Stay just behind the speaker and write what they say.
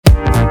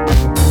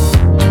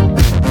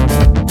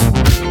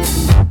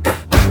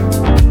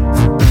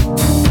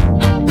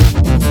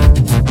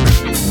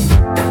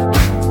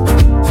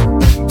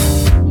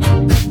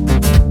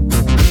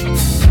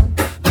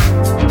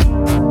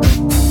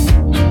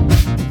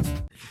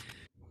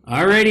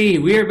Alrighty,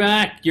 we are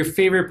back. Your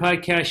favorite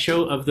podcast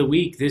show of the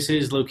week. This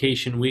is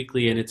Location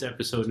Weekly, and it's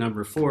episode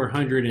number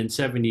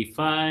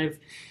 475.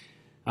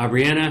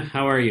 Brianna,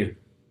 how are you?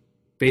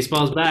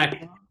 Baseball's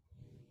back.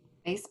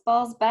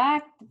 Baseball's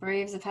back. The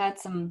Braves have had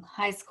some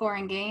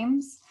high-scoring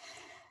games,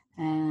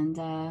 and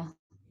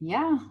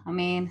yeah, I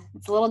mean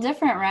it's a little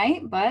different,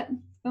 right? But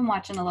been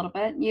watching a little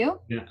bit. You?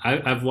 Yeah,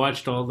 I've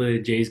watched all the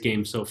Jays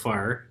games so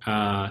far.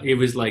 It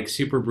was like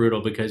super brutal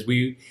because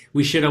we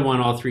should have won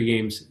all three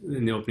games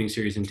in the opening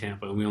series in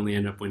Tampa, and we only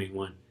end up winning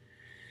one.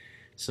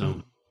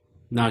 So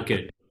not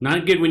good.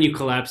 Not good when you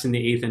collapse in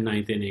the eighth and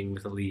ninth inning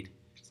with a lead.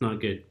 It's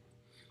not good.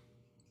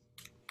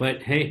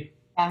 But hey,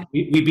 Yeah.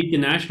 we beat the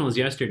Nationals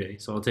yesterday,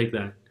 so I'll take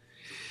that.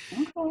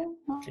 Okay.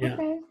 Yeah.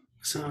 Okay.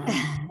 So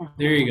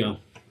there you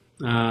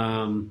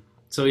go.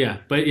 So yeah,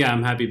 but yeah,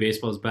 I'm happy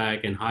baseball's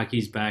back and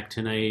hockey's back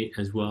tonight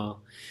as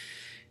well.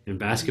 And Mhm.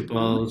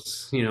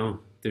 basketball's,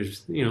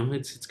 there's,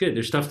 it's good.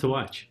 There's stuff to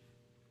watch.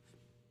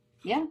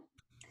 Yeah.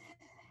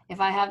 If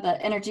I have the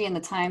energy and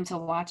the time to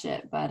watch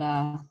it, but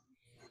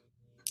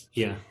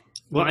Yeah.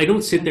 Well, I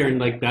don't sit it's there and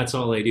like that's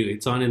all I do.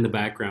 It's on in the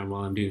background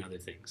while I'm doing other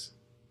things.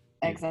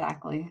 Yeah.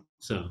 exactly.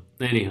 So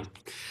anyhow,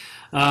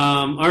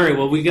 all right.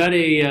 Well, we got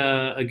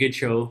a good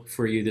show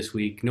for you this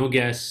week. No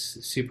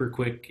guests, super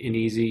quick and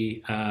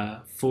easy.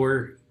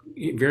 Four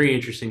very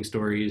interesting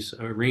stories,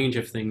 a range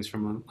of things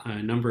from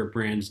a number of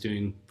brands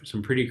doing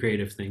some pretty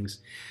creative things.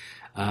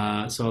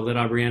 So I'll let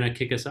Aubriana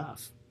kick us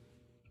off.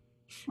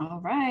 All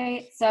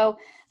right. So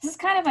this is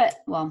kind of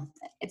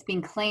it's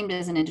being claimed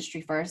as an industry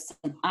first,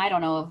 and I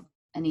don't know of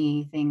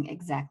anything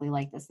exactly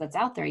like this that's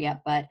out there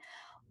yet, but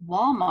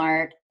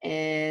Walmart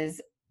is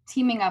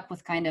teaming up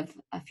with kind of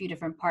a few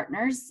different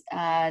partners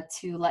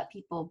to let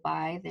people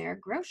buy their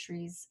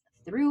groceries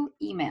through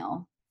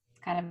email.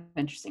 Kind of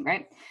interesting,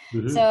 right?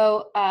 Hmm.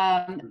 So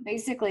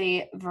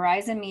basically,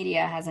 Verizon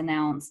Media has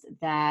announced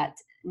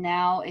that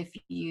now if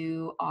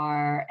you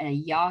are a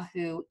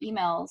Yahoo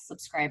email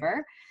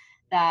subscriber,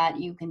 that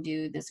you can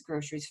do this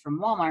groceries from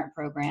Walmart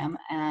program.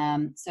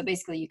 So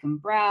basically you can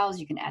browse,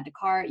 you can add to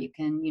cart, you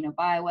can,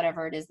 buy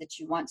whatever it is that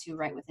you want to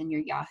right within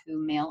your Yahoo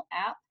Mail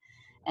app.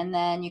 And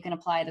then you can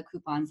apply the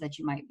coupons that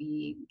you might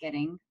be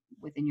getting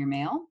within your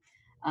mail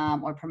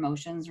or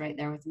promotions right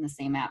there within the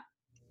same app.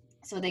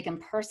 So they can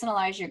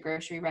personalize your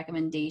grocery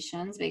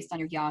recommendations based on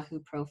your Yahoo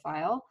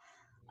profile.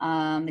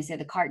 They say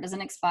the cart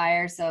doesn't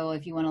expire, so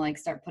if you want to like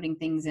start putting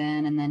things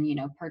in and then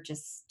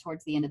purchase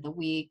towards the end of the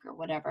week or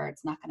whatever,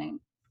 it's not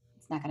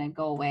gonna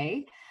go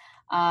away.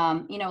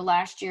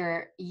 Last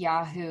year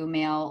Yahoo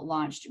Mail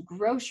launched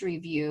Grocery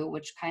View,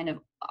 which kind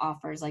of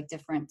offers like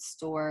different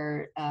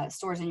stores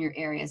in your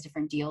areas,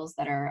 different deals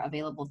that are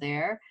available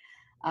there.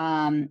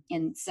 And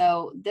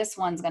so this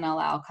one's going to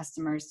allow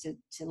customers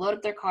to load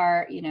up their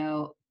cart,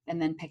 and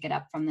then pick it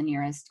up from the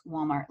nearest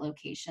Walmart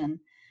location.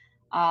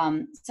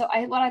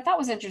 What I thought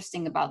was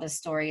interesting about this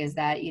story is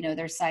that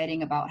they're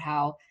citing about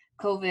how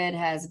COVID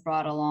has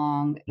brought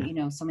along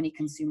so many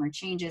consumer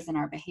changes in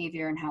our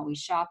behavior and how we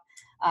shop,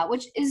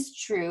 which is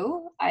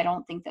true. I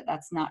don't think that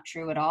that's not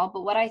true at all.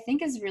 But what I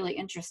think is really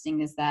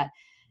interesting is that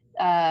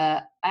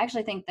I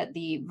actually think that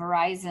the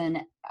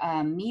Verizon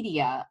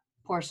media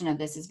portion of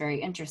this is very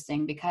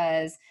interesting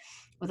because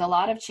with a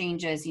lot of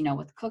changes,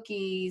 with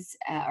cookies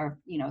or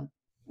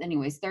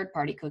anyways third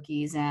party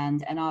cookies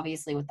and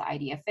obviously with the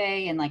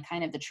IDFA and like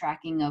kind of the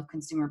tracking of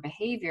consumer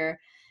behavior,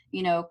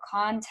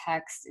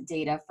 context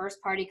data, first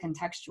party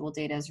contextual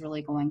data is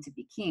really going to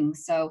be king.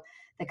 So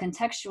the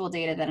contextual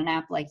data that an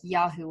app like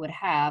Yahoo would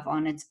have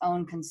on its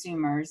own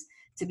consumers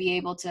to be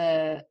able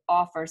to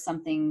offer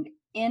something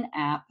in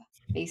app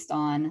based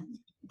on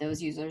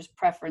those users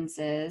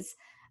preferences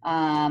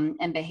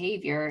and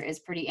behavior is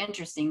pretty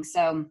interesting.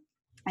 So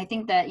I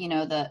think that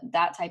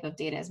that type of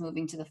data is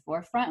moving to the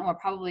forefront, and we're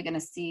probably going to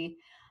see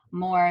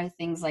more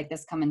things like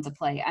this come into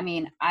play. I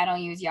mean, I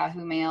don't use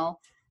Yahoo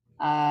Mail.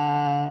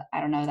 I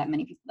don't know that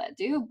many people that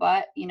do,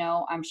 but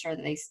I'm sure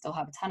that they still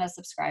have a ton of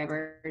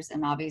subscribers,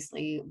 and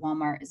obviously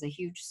Walmart is a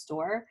huge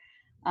store.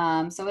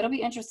 So it'll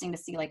be interesting to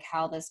see like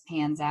how this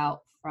pans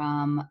out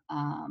from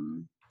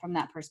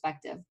that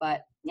perspective.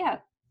 But yeah,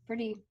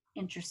 pretty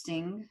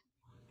interesting.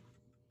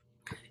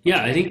 What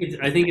Yeah, you think?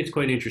 I think it's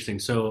quite interesting.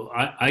 So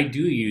I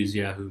do use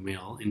Yahoo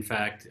Mail. In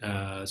fact,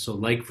 so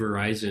like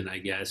Verizon, I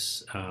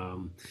guess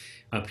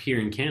up here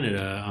in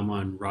Canada, I'm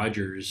on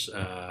Rogers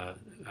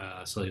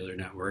cellular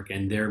network,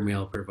 and their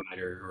mail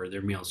provider or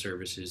their mail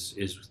service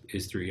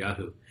is through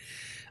Yahoo.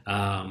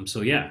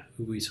 So yeah,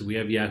 we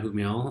have Yahoo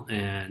Mail,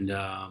 and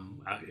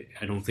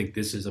I don't think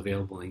this is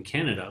available in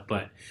Canada,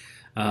 but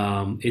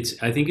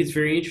it's I think it's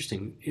very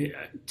interesting.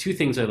 Two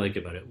things I like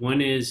about it.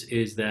 One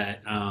is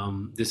that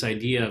this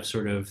idea of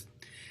sort of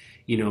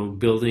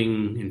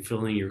building and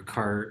filling your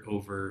cart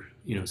over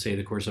say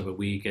the course of a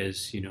week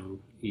as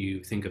you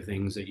think of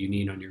things that you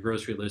need on your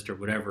grocery list or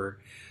whatever.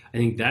 I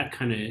think that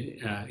kind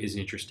of is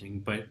interesting.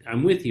 But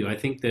I'm with you. I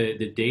think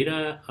the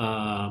data.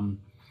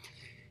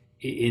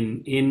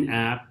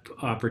 In-app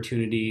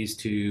opportunities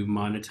to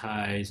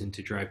monetize and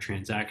to drive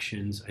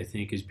transactions, I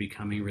think, is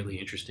becoming really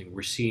interesting.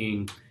 We're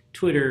seeing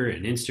Twitter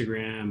and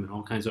Instagram and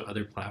all kinds of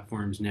other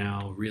platforms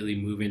now really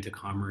move into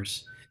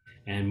commerce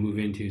and move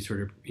into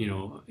sort of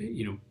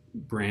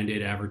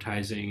branded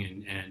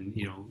advertising and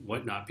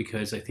whatnot,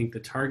 because I think the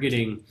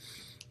targeting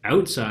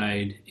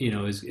outside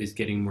is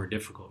getting more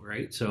difficult,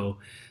 right?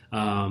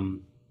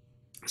 Um,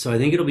 so I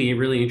think it'll be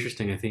really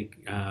interesting. I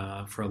think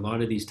for a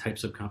lot of these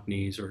types of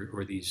companies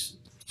or these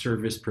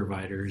service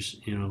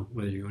providers,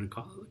 whether you want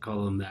to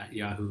call them that,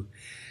 Yahoo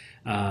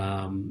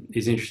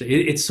is interesting.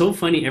 It's so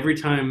funny every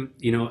time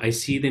I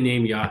see the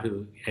name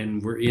Yahoo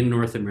and we're in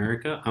North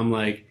America. I'm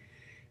like,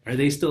 are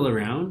they still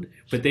around?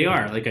 But they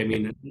are. Like, I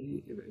mean,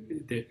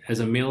 as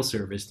a mail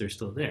service, they're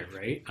still there,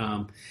 right?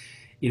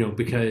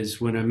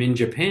 Because when I'm in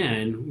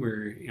Japan,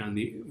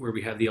 where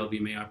we have the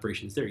LBMA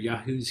operations there,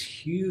 Yahoo's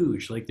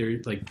huge. They're a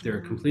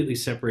Mhm. completely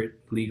separate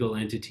legal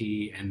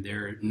entity, and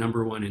they're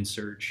number one in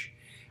search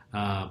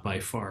by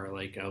far,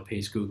 like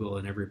outpace Google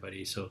and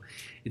everybody. So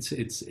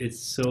it's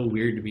so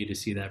weird to me to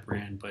see that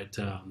brand, but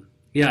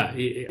yeah,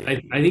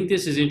 I think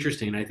this is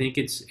interesting. I think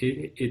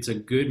it's a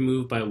good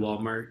move by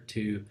Walmart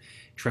to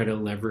try to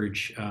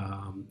leverage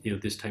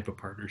this type of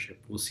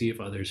partnership. We'll see if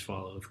others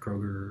follow, if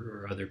Kroger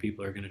or other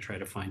people are going to try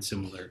to find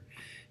similar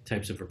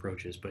types of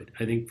approaches. But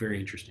I think very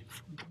interesting.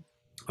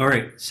 All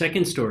right,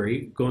 second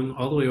story, going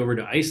all the way over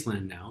to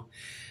Iceland now.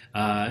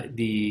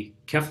 The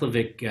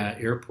Keflavik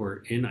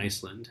airport in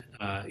Iceland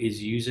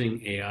is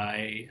using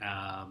AI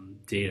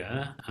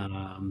data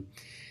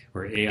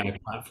or AI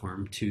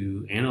platform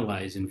to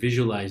analyze and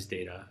visualize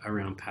data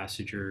around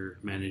passenger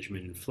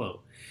management and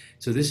flow.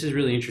 So this is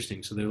really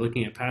interesting. So they're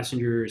looking at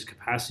passengers,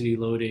 capacity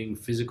loading,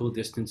 physical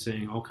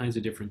distancing, all kinds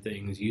of different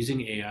things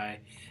using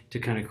AI to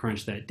kind of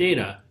crunch that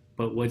data.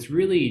 But what's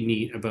really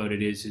neat about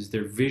it is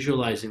they're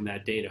visualizing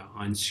that data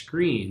on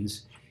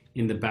screens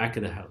in the back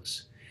of the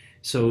house.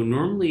 So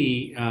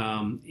normally,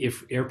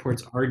 if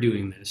airports are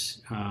doing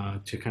this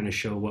to kind of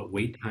show what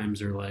wait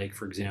times are like,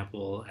 for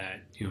example,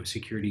 at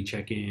security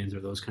check-ins or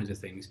those kinds of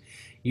things,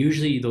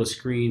 usually those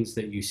screens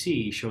that you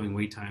see showing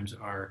wait times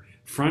are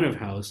front of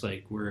house,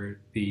 like where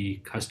the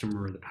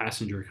customer or the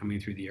passenger coming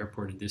through the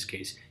airport in this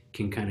case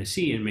can kind of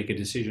see and make a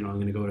decision. I'm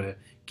going to go to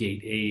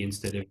gate A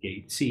instead of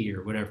gate C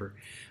or whatever.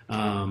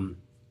 Um,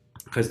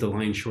 because the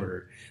line's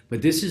shorter.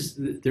 But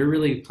they're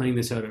really playing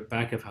this out at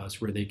back of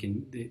house where they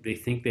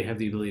think they have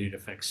the ability to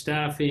affect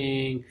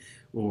staffing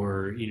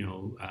or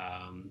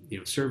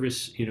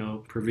service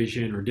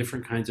provision or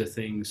different kinds of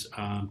things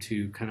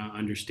to kind of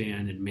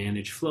understand and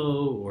manage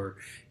flow, or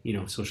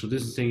social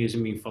distancing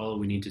isn't being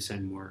followed, we need to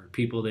send more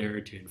people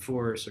there to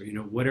enforce, or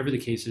whatever the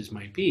cases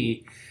might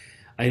be.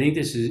 I think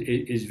this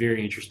is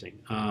very interesting.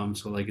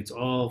 So like it's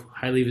all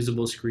highly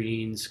visible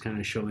screens, kind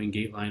of showing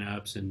gate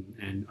lineups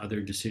and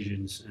other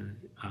decisions.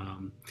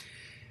 Um,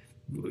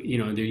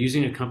 they're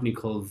using a company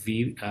called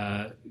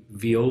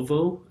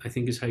Veovo, I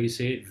think is how you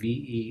say it,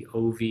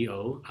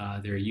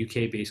 Veovo. They're a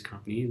UK-based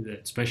company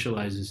that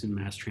specializes in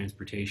mass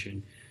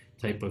transportation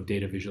type of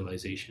data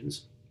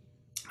visualizations.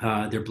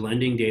 They're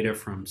blending data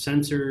from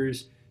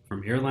sensors,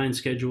 from airline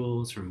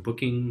schedules, from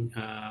booking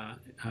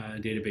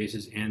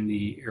databases, and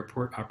the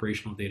airport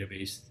operational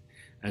database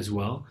as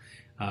well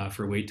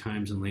for wait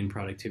times and lane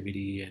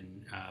productivity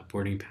and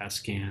boarding pass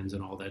scans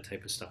and all that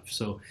type of stuff.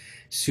 So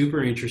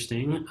super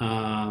interesting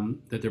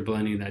that they're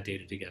blending that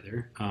data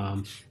together.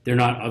 They're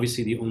not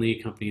obviously the only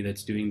company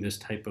that's doing this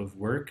type of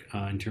work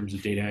in terms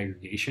of data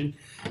aggregation.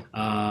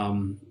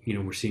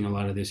 We're seeing a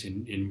lot of this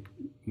in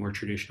more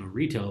traditional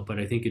retail, but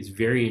I think it's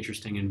very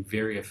interesting and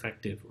very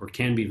effective, or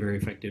can be very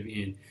effective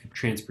in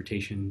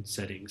transportation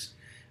settings.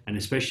 And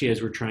especially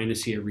as we're trying to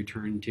see a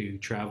return to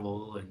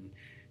travel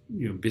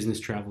and business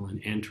travel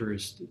and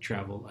tourist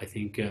travel, I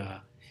think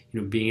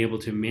being able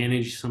to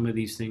manage some of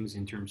these things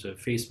in terms of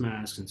face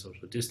masks and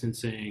social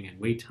distancing and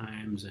wait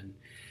times and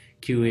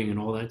queuing and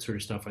all that sort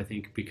of stuff, I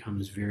think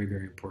becomes very,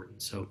 very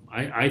important. So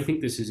I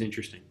think this is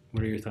interesting.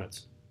 What are your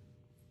thoughts?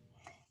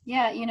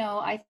 Yeah,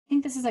 I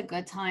think this is a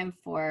good time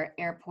for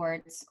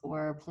airports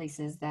or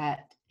places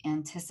that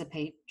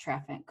anticipate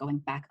traffic going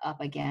back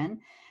up again.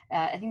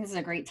 I think this is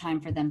a great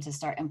time for them to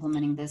start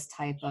implementing this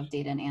type of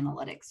data and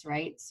analytics,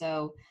 right?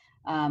 So,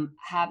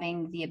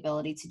 having the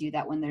ability to do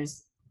that when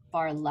there's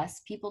far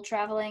less people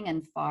traveling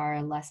and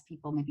far less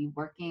people maybe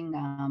working,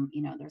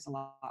 there's a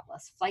lot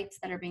less flights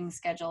that are being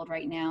scheduled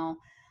right now.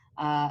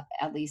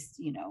 At least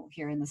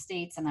here in the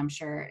States, and I'm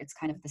sure it's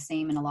kind of the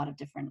same in a lot of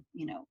different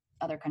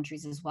other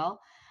countries as well.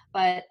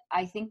 But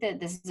I think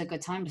that this is a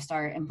good time to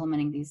start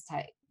implementing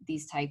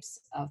these types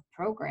of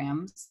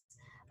programs,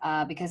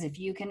 because if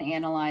you can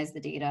analyze the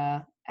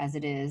data as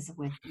it is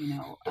with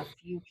a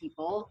few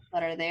people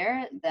that are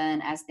there,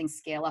 then as things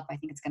scale up, I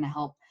think it's going to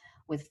help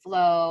with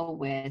flow,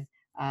 with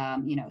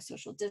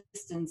social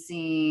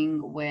distancing,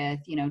 with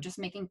just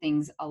making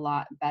things a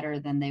lot better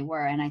than they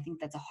were. And I think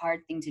that's a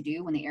hard thing to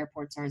do when the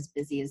airports are as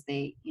busy as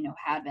they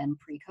had been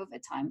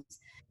pre-COVID times.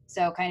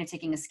 So kind of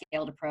taking a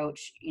scaled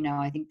approach,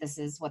 I think this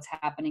is what's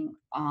happening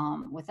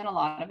within a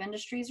lot of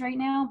industries right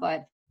now.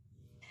 But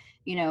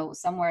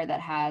somewhere that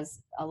has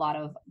a lot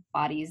of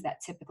bodies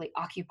that typically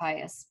occupy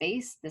a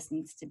space, this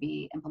needs to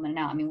be implemented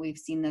now. I mean, we've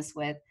seen this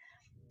with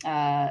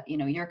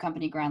your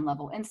company, Ground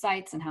Level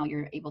Insights, and how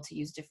you're able to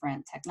use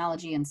different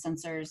technology and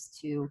sensors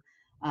to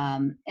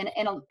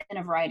in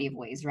a variety of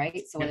ways,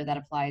 right? So Yeah. whether that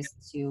applies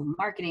to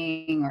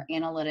marketing or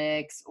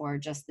analytics or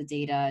just the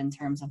data in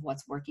terms of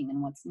what's working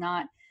and what's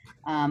not,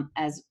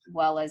 as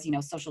well as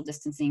social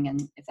distancing,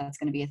 and if that's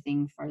going to be a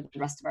thing for the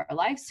rest of our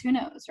lives, who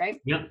knows,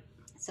 right? Yeah.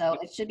 So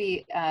it should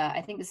be.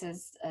 I think this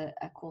is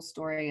a cool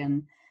story,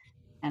 and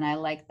I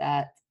like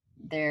that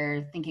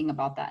they're thinking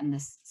about that in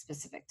this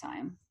specific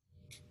time.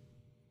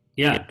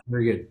 Yeah.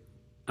 Very good.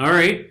 All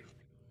right.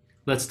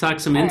 Let's talk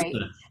some All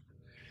Insta. right.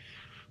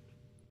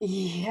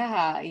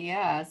 Yeah,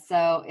 yeah.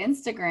 So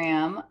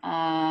Instagram,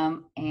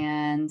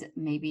 and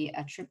maybe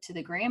a trip to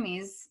the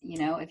Grammys,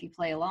 if you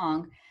play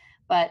along.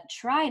 But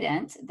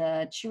Trident,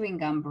 the chewing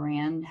gum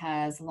brand,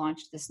 has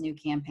launched this new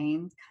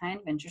campaign, kind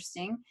of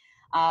interesting.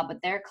 But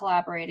they're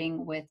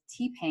collaborating with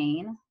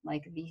T-Pain,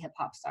 like the hip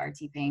hop star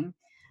T-Pain,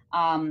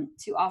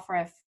 to offer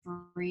a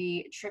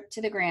free trip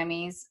to the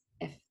Grammys,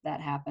 if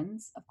that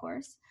happens, of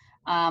course.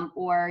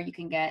 Or you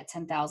can get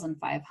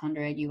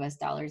 10,500 US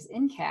dollars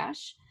in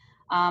cash.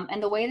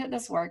 And the way that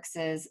this works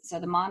is, so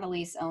the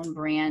Mondelez own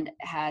brand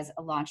has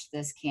launched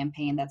this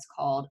campaign that's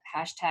called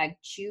hashtag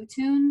Chew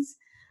Tunes.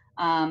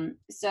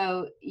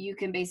 So you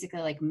can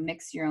basically like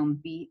mix your own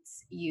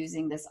beats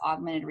using this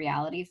augmented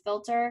reality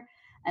filter,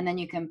 and then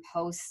you can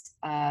post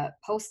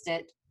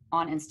it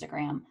on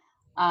Instagram.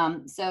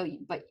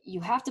 But you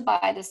have to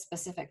buy this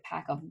specific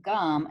pack of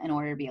gum in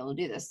order to be able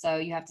to do this. So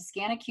you have to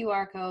scan a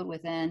QR code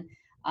within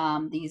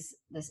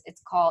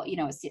it's called,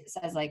 it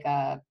says like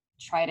a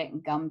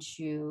Trident Gum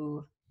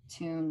Chew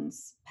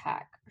Tunes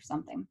pack or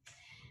something.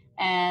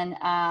 And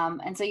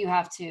so you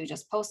have to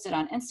just post it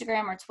on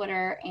Instagram or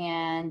Twitter,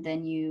 and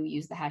then you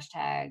use the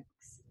hashtags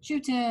Chew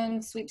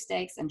Tunes,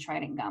 sweepstakes, and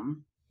Trident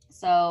Gum.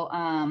 So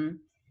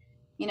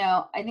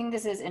I think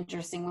this is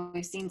interesting.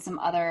 We've seen some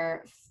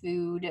other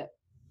food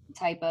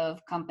type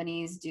of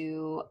companies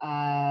do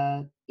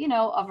a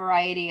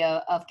variety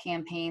of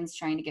campaigns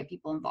trying to get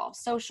people involved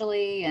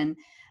socially and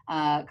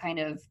kind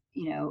of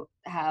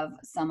have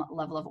some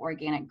level of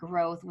organic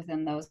growth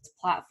within those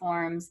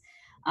platforms.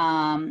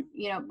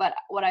 But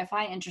what I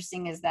find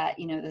interesting is that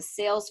the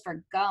sales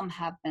for gum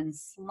have been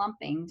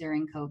slumping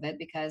during COVID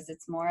because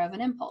it's more of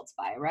an impulse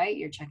buy, right?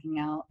 You're checking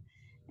out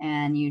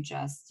and you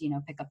just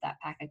pick up that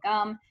pack of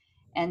gum.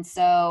 And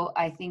so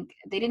I think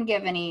they didn't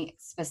give any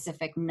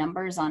specific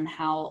numbers on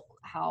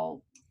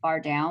how far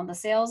down the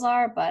sales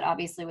are, but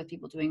obviously with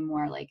people doing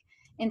more like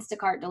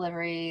Instacart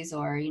deliveries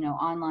or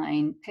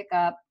online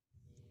pickup,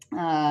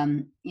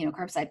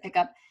 curbside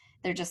pickup,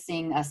 they're just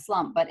seeing a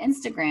slump. But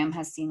Instagram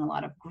has seen a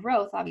lot of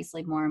growth.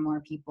 Obviously, more and more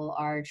people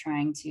are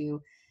trying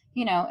to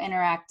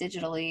interact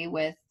digitally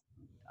with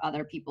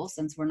other people,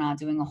 since we're not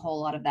doing a whole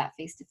lot of that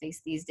face to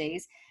face these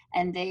days.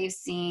 And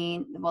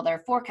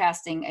they're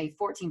forecasting a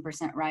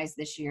 14% rise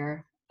this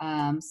year.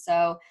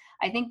 So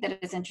I think that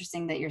it's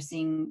interesting that you're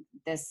seeing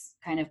this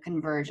kind of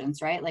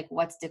convergence, right? Like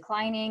what's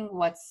declining,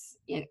 what's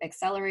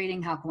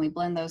accelerating, how can we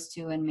blend those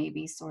two and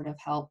maybe sort of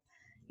help,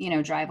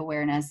 drive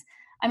awareness.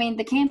 I mean,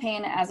 the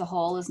campaign as a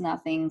whole is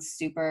nothing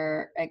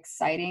super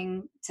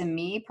exciting to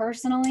me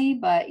personally,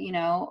 but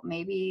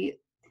maybe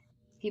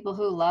people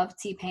who love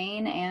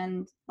T-Pain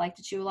and like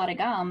to chew a lot of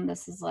gum,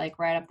 this is like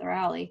right up their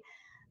alley.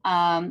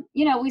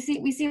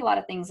 We see a lot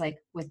of things like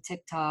with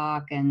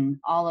TikTok and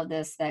all of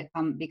this that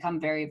become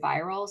very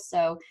viral.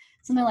 So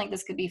something like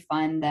this could be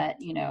fun that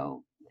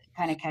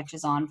kind of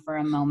catches on for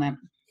a moment.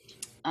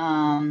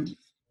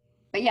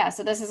 But yeah,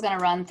 so this is going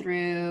to run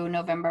through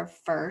November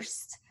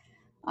 1st.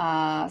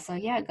 So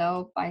yeah,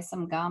 go buy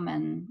some gum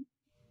and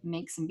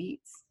make some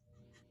beats.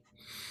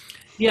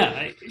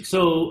 Yeah.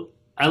 So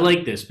I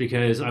like this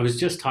because I was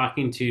just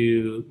talking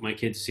to my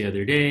kids the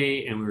other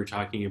day, and we were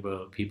talking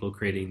about people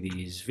creating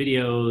these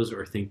videos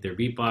or think they're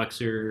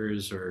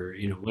beatboxers or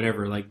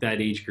whatever, like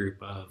that age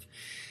group of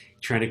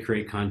trying to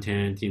create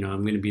content.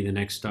 I'm going to be the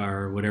next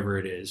star, whatever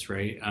it is,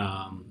 right?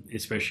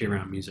 Especially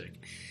around music.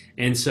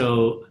 And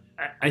so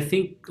I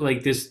think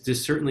like this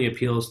certainly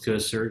appeals to a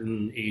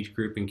certain age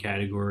group and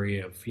category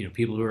of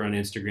people who are on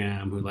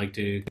Instagram, who like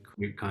to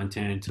create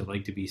content, who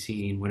like to be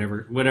seen,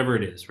 whatever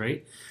it is,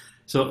 right?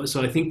 So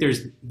I think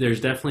there's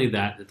definitely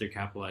that they're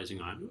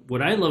capitalizing on.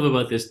 What I love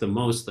about this the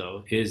most,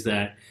 though, is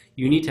that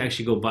you need to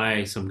actually go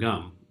buy some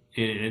gum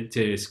and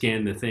to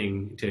scan the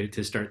thing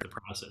to start the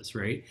process,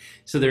 right?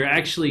 So they're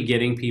actually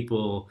getting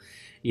people,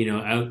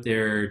 out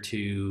there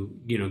to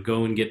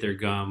go and get their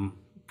gum.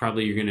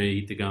 Probably you're going to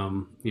eat the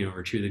gum,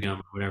 or chew the gum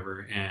or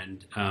whatever,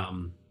 and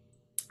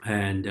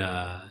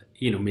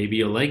maybe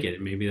you'll like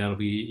it. Maybe that'll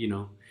be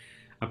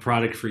a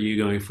product for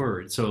you going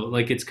forward. So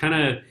like it's kind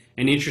of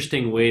an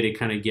interesting way to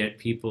kind of get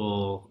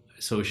people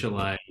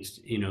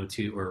socialized,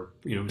 to or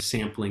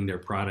sampling their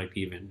product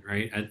even,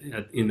 right?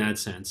 In that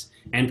sense,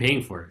 and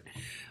paying for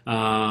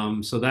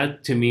it. So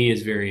that to me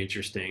is very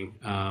interesting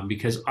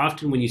because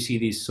often when you see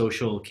these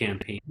social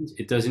campaigns,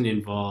 it doesn't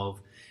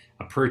involve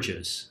a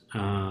purchase,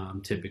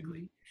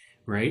 typically,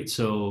 right?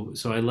 So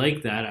I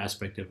like that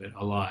aspect of it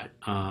a lot,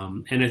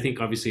 and I think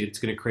obviously it's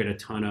going to create a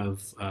ton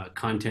of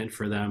content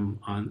for them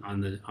on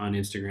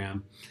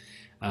Instagram.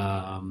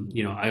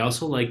 I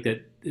also like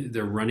that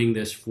they're running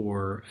this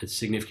for a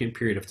significant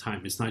period of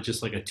time. It's not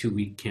just like a 2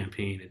 week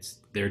campaign. It's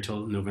there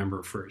till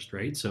November 1st,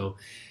 right? So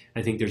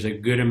I think there's a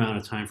good amount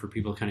of time for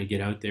people to kind of get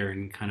out there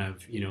and kind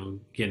of,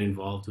 get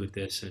involved with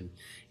this and,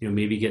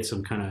 maybe get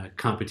some kind of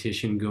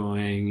competition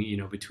going,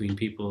 between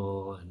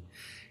people and,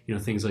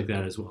 things like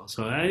that as well.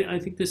 So I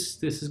think this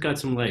has got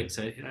some legs.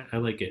 I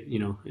like it,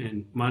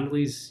 and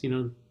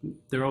Mondelez,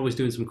 they're always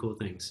doing some cool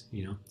things,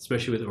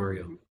 especially with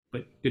Oreo.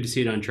 But good to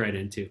see it on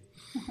Trident too.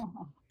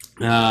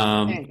 There you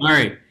All go.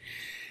 right.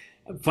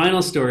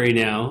 Final story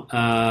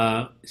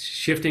now.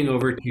 Shifting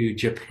over to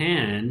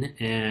Japan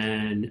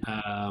and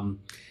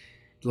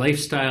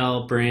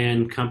lifestyle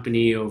brand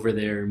company over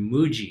there,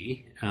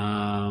 Muji,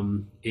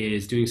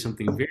 is doing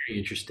something very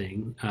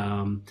interesting.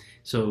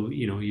 So,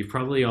 you've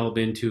probably all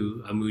been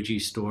to a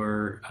Muji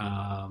store,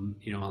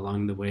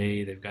 along the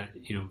way. They've got,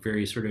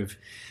 very sort of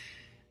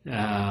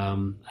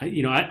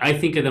I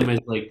think of them as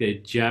like the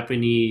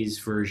Japanese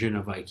version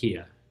of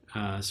IKEA,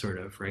 sort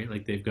of, right?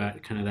 Like they've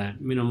got kind of that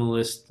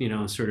minimalist,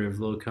 sort of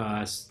low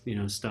cost,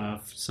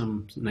 stuff,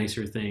 some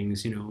nicer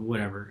things,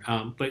 whatever,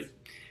 but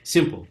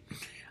simple.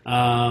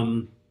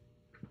 Um,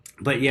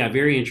 but yeah,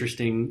 very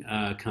interesting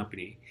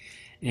company.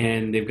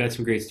 And they've got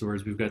some great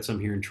stores. We've got some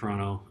here in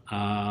Toronto.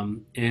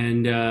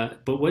 And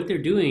but what they're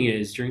doing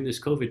is during this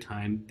COVID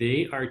time,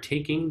 they are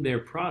taking their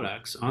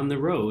products on the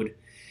road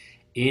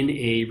in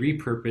a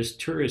repurposed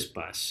tourist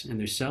bus, and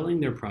they're selling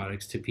their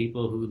products to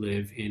people who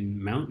live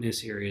in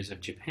mountainous areas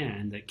of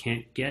Japan that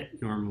can't get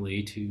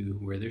normally to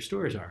where their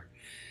stores are.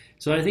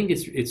 So I think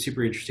it's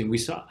super interesting.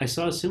 I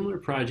saw a similar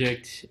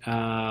project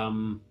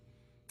about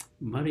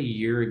a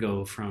year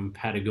ago from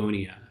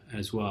Patagonia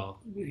as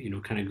well.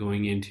 Kind of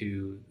going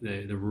into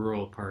the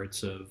rural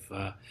parts of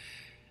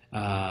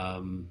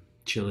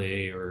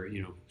Chile or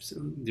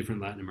some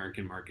different Latin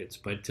American markets.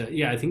 But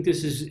yeah, I think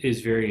this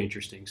is very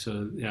interesting.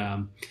 So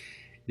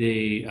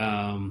the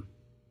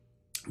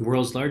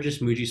world's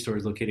largest Muji store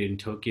is located in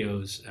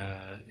Tokyo's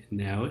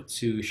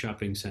Naotsu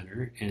shopping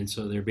center, and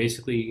so they're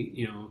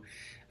basically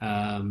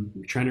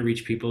trying to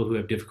reach people who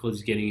have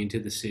difficulties getting into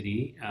the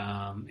city,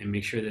 and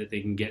make sure that they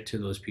can get to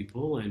those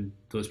people, and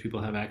those people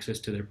have access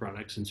to their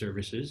products and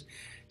services.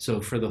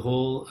 So for the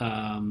whole,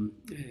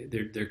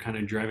 they're kind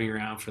of driving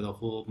around for the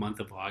whole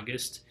month of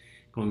August,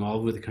 going all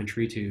over the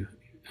country to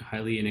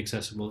highly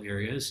inaccessible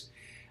areas,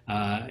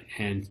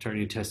 and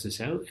starting to test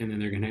this out. And then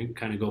they're going to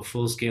kind of go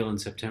full scale in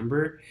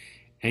September,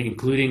 and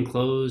including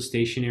clothes,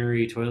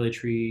 stationery,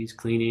 toiletries,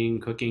 cleaning,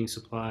 cooking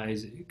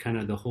supplies, kind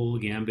of the whole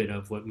gambit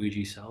of what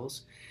Muji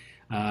sells.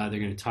 They're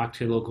going to talk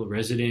to local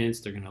residents.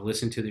 They're going to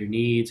listen to their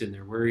needs and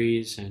their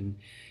worries, and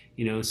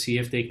see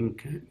if they can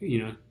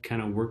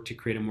kind of work to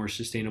create a more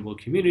sustainable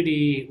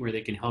community where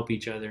they can help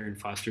each other and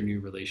foster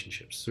new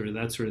relationships. Sort of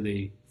that's sort of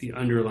the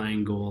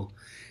underlying goal,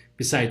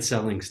 besides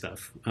selling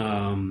stuff.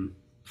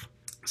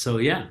 So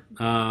yeah,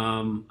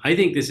 I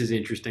think this is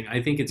interesting.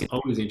 I think it's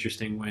always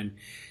interesting when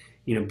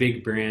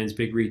big brands,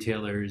 big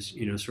retailers,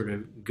 sort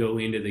of go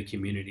into the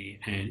community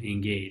and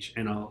engage.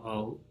 And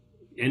I'll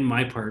end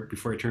my part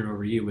before I turn it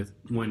over to you with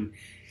one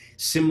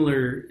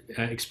similar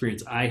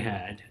experience I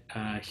had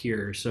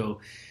here. So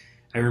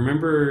I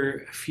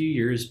remember a few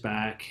years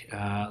back,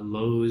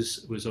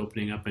 Lowe's was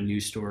opening up a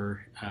new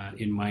store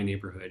in my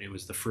neighborhood. It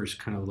was the first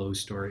kind of Lowe's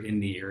store in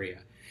the area.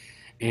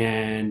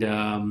 And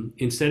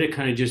instead of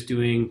kind of just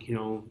doing,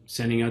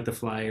 sending out the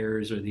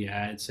flyers or the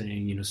ads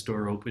saying,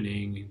 store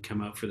opening and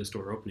come out for the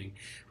store opening,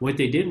 what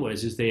they did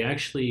is they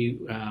actually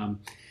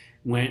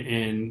went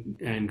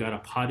and got a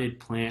potted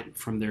plant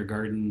from their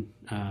garden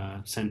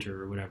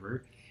center or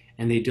whatever,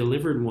 and they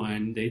delivered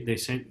one. They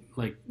sent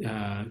like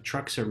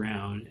trucks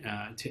around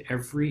to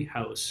every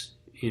house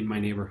in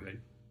my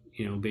neighborhood,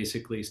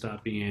 basically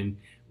stopping in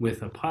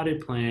with a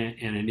potted plant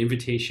and an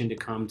invitation to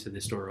come to the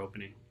store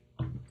opening.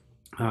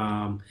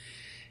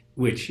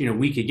 Which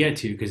we could get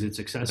to because it's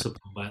accessible,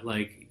 but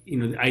like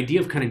the idea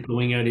of kind of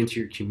going out into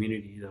your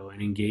community though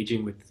and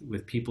engaging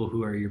with people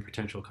who are your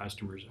potential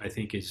customers, I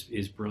think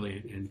is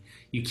brilliant, and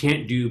you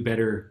can't do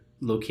better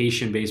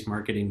location based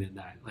marketing than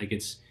that. Like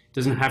it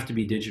doesn't have to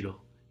be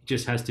digital, it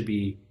just has to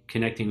be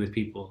connecting with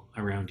people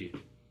around you.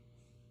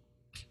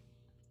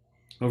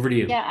 Over to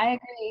you. Yeah, I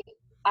agree.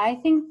 I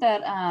think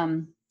that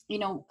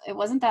it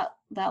wasn't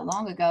that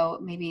long ago,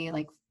 maybe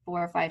like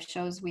 4 or 5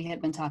 shows, we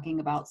had been talking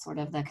about sort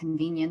of the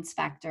convenience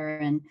factor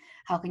and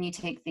how can you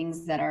take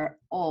things that are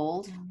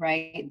old,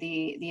 right?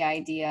 The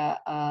idea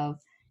of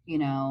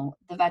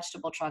the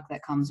vegetable truck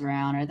that comes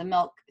around, or the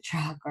milk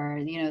truck,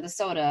 or the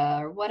soda,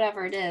 or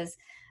whatever it is,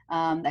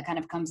 that kind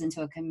of comes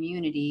into a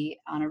community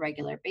on a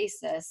regular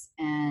basis,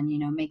 and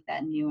make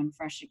that new and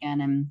fresh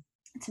again. And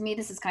to me,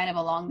 this is kind of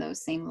along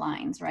those same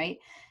lines, right?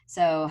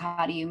 So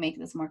how do you make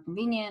this more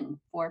convenient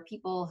for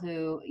people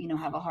who,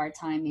 have a hard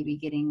time maybe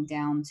getting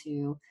down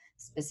to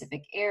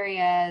specific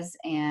areas?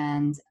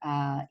 And,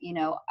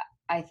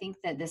 I think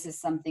that this is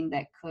something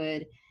that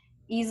could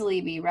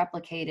easily be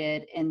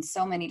replicated in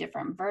so many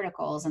different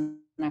verticals and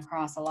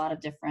across a lot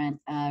of different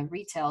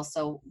retail.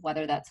 So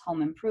whether that's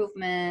home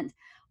improvement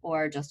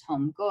or just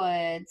home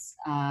goods,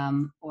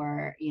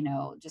 or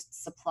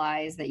just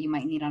supplies that you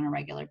might need on a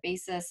regular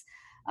basis,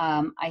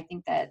 I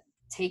think that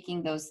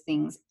taking those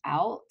things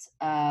out,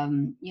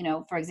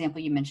 for example,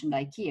 you mentioned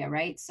IKEA,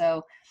 right?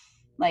 So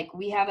like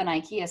we have an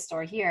IKEA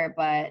store here,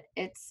 but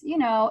it's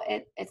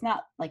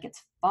not like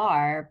it's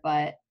far,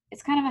 but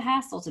it's kind of a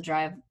hassle to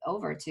drive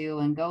over to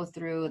and go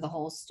through the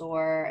whole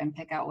store and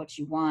pick out what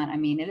you want. I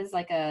mean, it is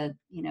like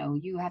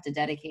you have to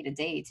dedicate a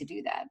day to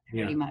do that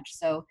Yeah. pretty much.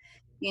 So,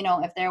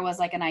 if there was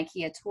like an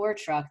IKEA tour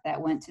truck that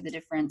went to the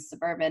different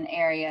suburban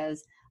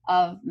areas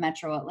of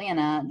Metro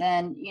Atlanta,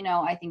 then,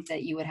 I think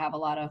that you would have a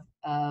lot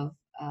of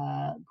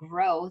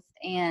growth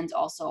and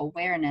also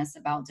awareness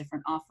about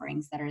different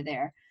offerings that are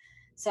there.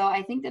 So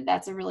I think that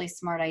that's a really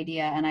smart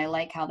idea. And I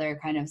like how they're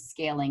kind of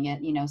scaling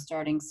it,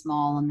 starting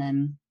small and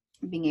then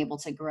being able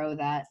to grow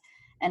that.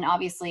 And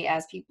obviously,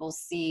 as people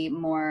see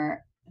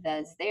more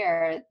that's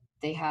there,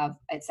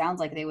 it sounds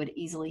like they would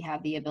easily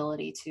have the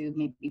ability to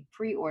maybe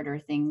pre-order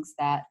things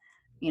that,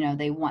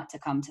 they want to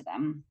come to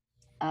them.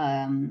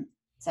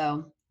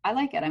 So I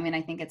like it. I mean,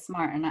 I think it's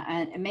smart. And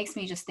it makes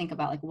me just think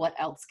about like, what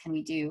else can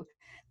we do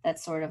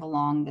that's sort of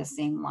along the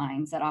same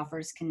lines that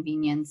offers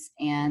convenience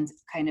and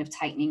kind of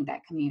tightening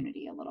that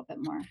community a little bit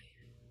more.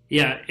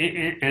 Yeah,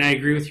 and I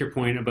agree with your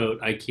point about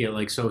IKEA.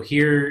 Like, so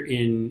here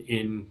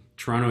in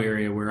Toronto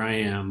area where I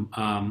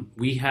am,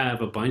 we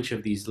have a bunch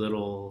of these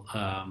little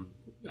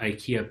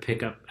IKEA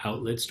pickup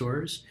outlet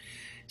stores.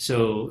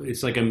 So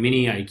it's like a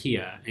mini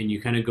IKEA, and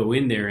you kind of go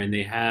in there, and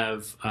they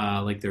have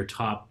like their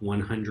top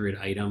 100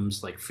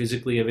 items like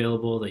physically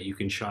available that you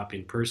can shop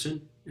in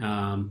person.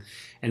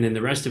 And then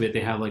the rest of it,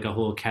 they have like a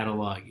whole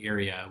catalog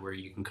area where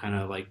you can kind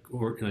of like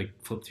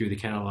flip through the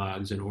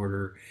catalogs and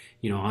order,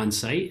 on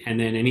site. And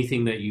then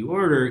anything that you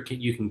order,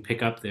 you can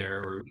pick up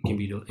there or can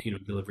be,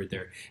 delivered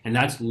there. And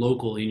that's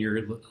local in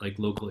your like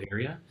local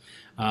area.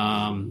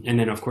 And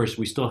then of course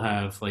we still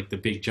have like the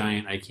big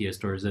giant IKEA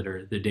stores that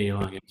are the day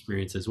long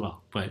experience as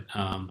well. But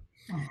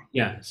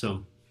yeah,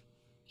 so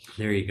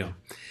there you go.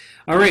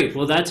 All right,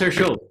 well, that's our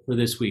show for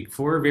this week.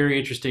 Four very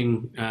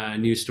interesting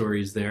news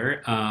stories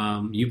there.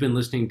 You've been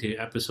listening to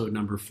episode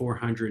number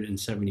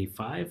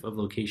 475 of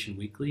Location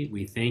Weekly.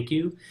 We thank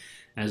you,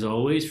 as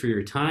always, for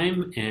your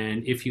time.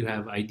 And if you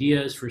have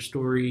ideas for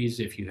stories,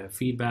 if you have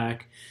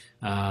feedback,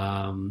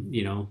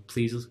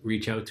 please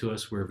reach out to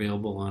us. We're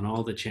available on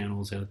all the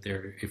channels out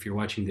there. If you're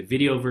watching the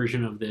video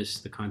version of this,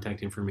 the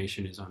contact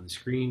information is on the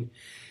screen.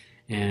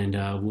 And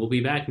we'll be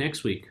back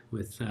next week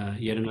with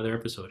yet another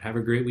episode. Have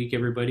a great week,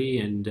 everybody,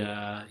 and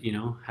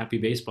happy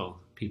baseball,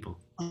 people.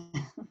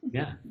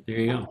 Yeah, there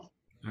you go.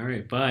 All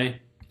right,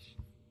 bye.